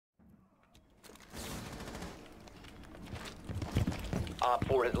Op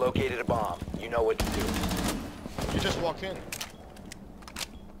 4 has located a bomb. You know what to do. You just walked in.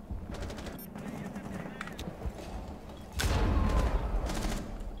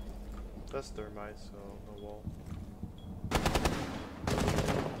 That's thermite, so no wall.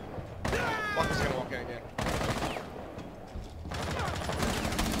 Walker's gonna walk in again.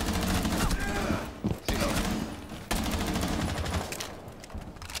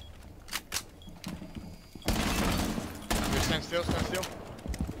 Stand still, stand still.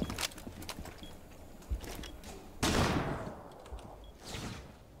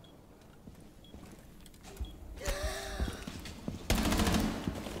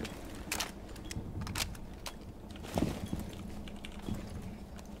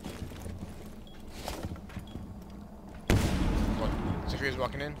 Sophia's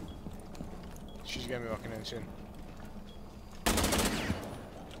walking in. She's gonna be walking in soon.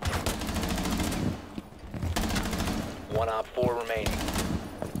 One Op 4 remaining.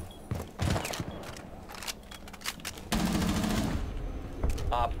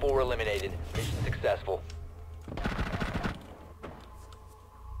 Op 4 eliminated. Mission successful.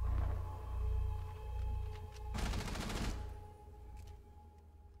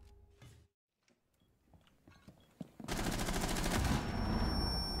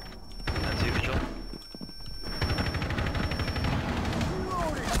 That's you, Vigil.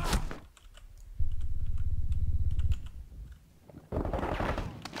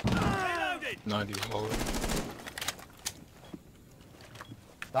 Reloaded! 90 hold.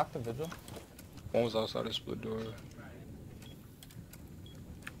 Dr. Vigil. One was outside the split door.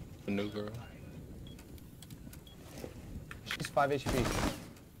 The new girl. She's 5 HP.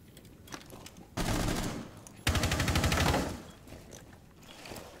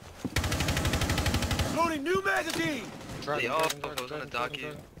 Loading new magazine! The off goes on the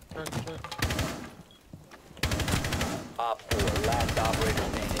docky. Op 4, last operator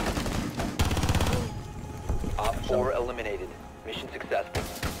standing. Op 4 eliminated. Mission successful.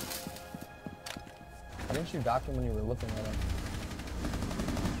 Why didn't you dock him when you were looking at him?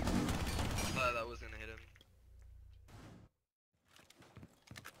 That was gonna hit him.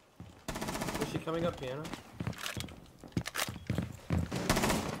 Was she coming up piano?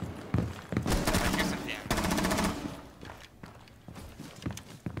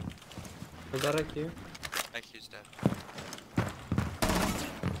 Is that IQ? IQ's dead.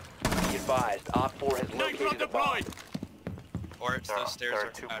 Be advised, Op 4 has located a bomb. Or it's those stairs are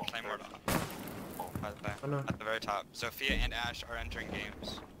Claymore by the back. Oh, no. At the very top. Sophia and Ash are entering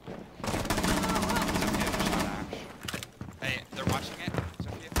games. Sophia just shot Ash. Hey, they're watching it.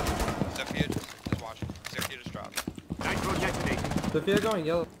 Sophia just is watching. Sophia just dropped. Nitro detonated. Sophia going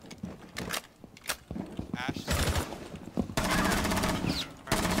yellow. Ash.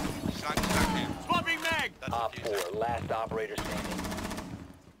 She's not camp. Swapping mag! That's Op diffuser. 4, last operator standing.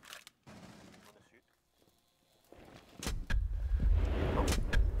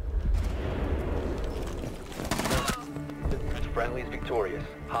 Friendly's victorious.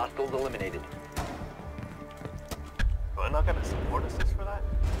 Hostiles eliminated. But I'm not gonna support assist for that.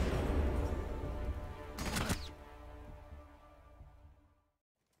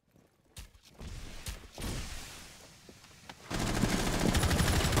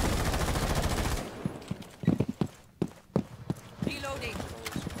 Reloading.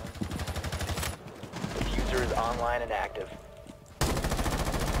 Diffuser is online and active.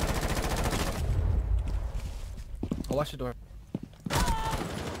 I'll watch the door.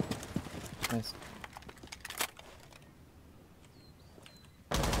 Nice.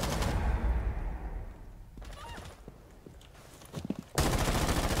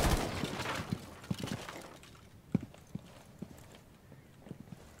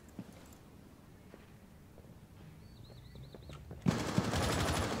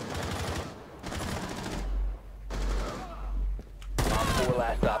 Op 4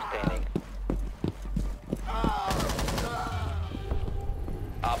 last stop standing.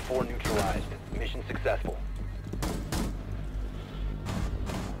 Op 4 neutralized. Mission successful.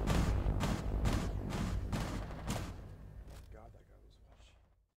 God, that guy was watching.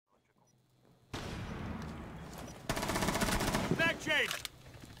 Back change!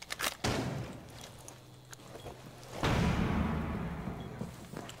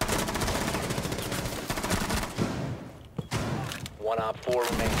 One Op 4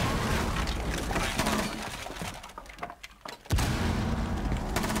 remaining.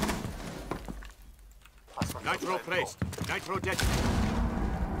 Nitro placed. Nitro detonated.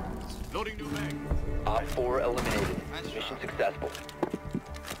 Loading new mag. Op 4 eliminated. Mission successful.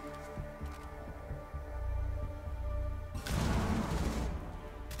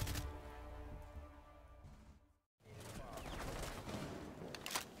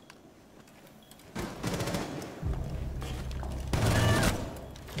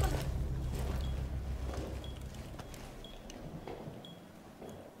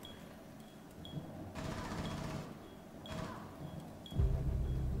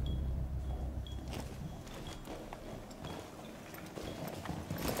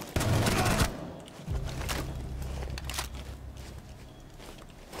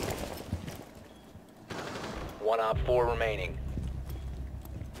 One op 4 remaining.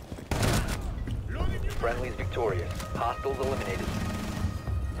 Friendly's victorious. Hostiles eliminated.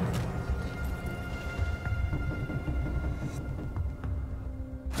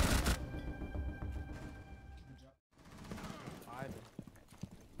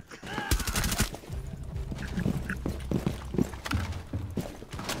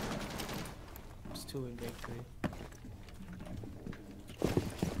 It's 2 in victory.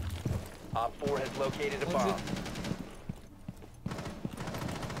 Op 4 has located a bomb.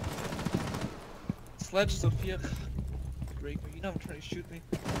 Sledge, Sophia. Break me. You know I'm trying to shoot me.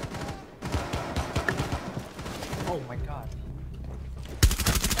 Oh my god.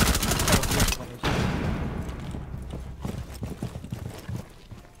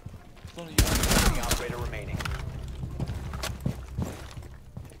 It's only you. One operator remaining.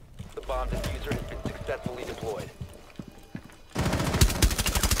 The bomb diffuser has been successfully deployed.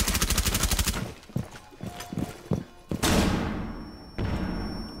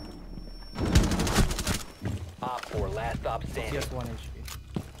 Op 4, last stop standing. Just 1 HP.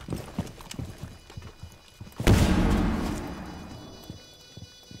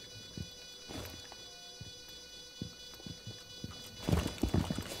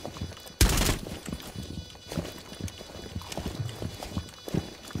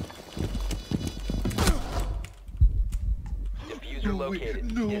 Diffuser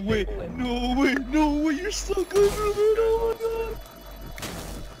located. No way, Disable it. no way, no way, you're so good, Ruben. Oh my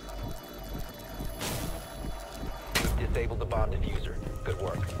god. We've disabled the bomb diffuser. Good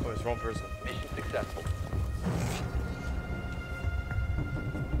work. Oh, it's wrong person. Mission successful.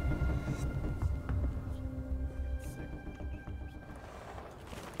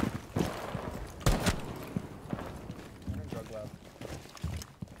 Drug lab.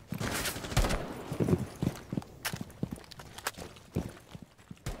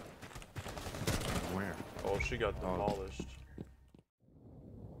 Where? Oh, she got demolished.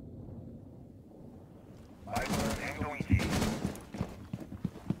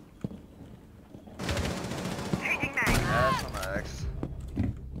 That's on my X.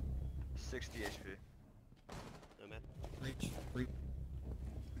 60 HP. Reach. Reach.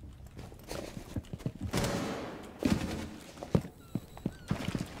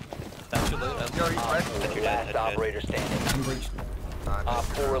 Op 4, last operator standing. You reached. Op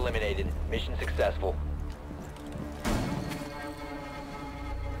 4 eliminated. Mission successful.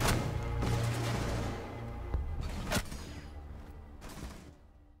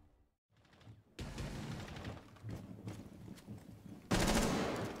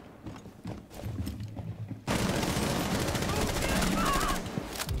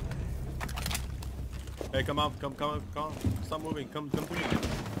 Hey, come up, come. Stop moving, come to me.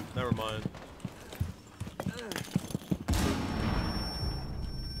 Never mind.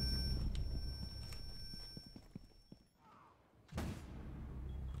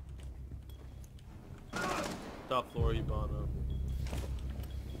 Top floor, Ivana.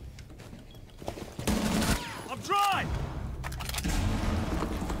 I'm dry!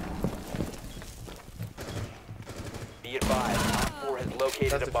 Be advised, Op 4 has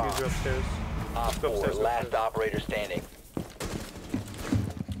located That's a the bomb. diffuser upstairs. Op 4, Upstairs, last upstairs. operator standing.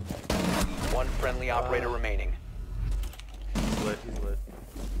 One friendly operator remaining. He's lit, he's lit.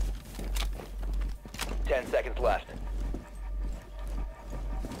 10 seconds left.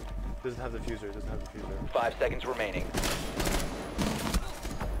 Doesn't have the diffuser, doesn't have the diffuser. 5 seconds remaining.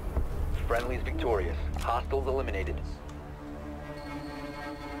 Friendly's victorious. Hostiles eliminated.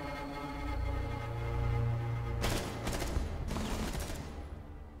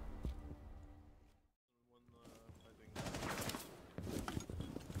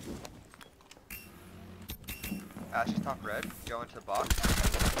 She's top red. Go into the box.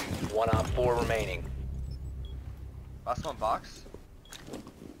 One Op 4 remaining. Last one box.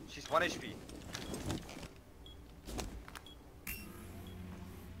 She's 1 HP.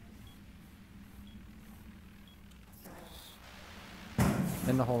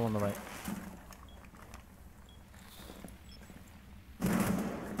 In the hole on the right.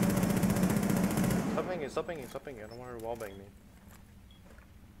 Stop hanging. I don't want her to wallbang me.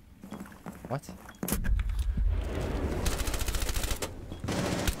 What?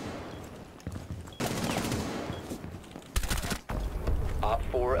 Op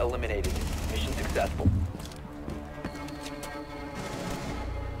 4 eliminated. Mission successful.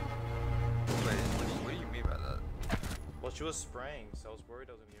 Wait, what do you mean by that? Well, she was spraying, so I was worried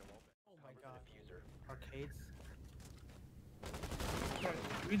I was gonna get a wallbang. Oh my god. Diffuser. Arcades? God,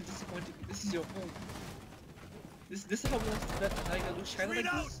 it's really disappointing. This is your home. This is how we want to bet, and now you gotta lose China like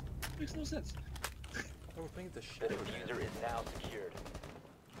this? Makes no sense. Oh, we're playing the The shit. diffuser is now secured.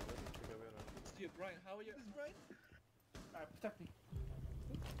 It's to your bride. Brian, how are you? This is Brian? Alright, protect me.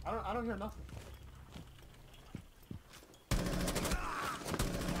 I don't hear nothing.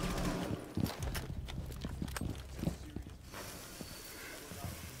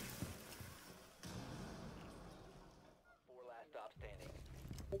 Four last stop standing.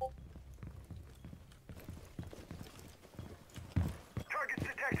 Targets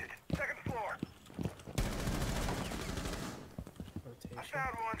detected. Second floor. I Rotation.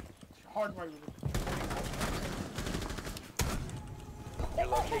 found one. Hard right with it. Your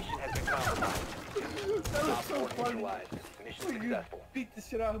location has been compromised. That was Op so 4 funny. neutralized. Mission Like, you successful. beat the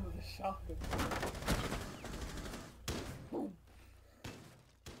shit out of him with a shotgun. Boom.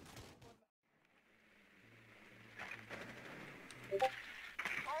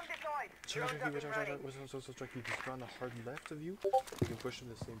 On deployed. Drones up and running. So Chucky, if he's on the hard left of you, you can push him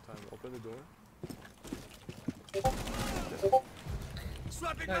at the same time. Open the door.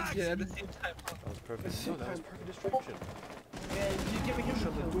 Yeah, at the same time. That was perfect. No, that was perfect distraction. Yeah, you give me Push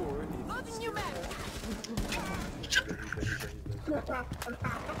on the door. Loading new map.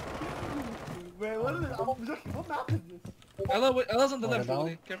 Wait, what is this? What map is this? Ella's on the left, down.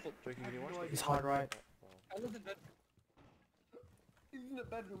 really. Careful. Chucky, can you watch He's hard right. Ella's in bed. He's in the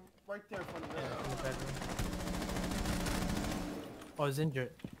bedroom, right there in front of me. Yeah, in the bedroom. Oh, he's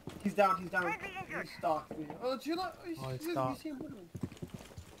injured. He's down, he's down. He's stocked. Oh, did you not? Oh, it's you stocked. see him with him.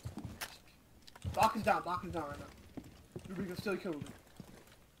 Doc is down right now. Ruby, steal a kill, Ruby.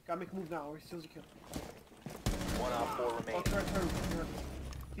 Gotta make a move now, or he steals a kill. One Op 4 Oh, remaining. turn.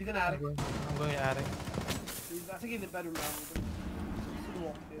 He's in attic. I'm going attic. I think he's in the bedroom now with him. He's in the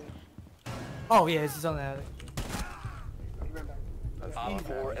wall, yeah. Oh, yeah, he's on the attic. He ran back. Op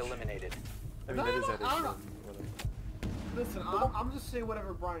 4 eliminated. I mean, that is that I don't know. issue. Listen, I'm just saying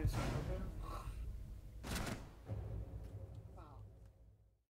whatever Brian said, okay?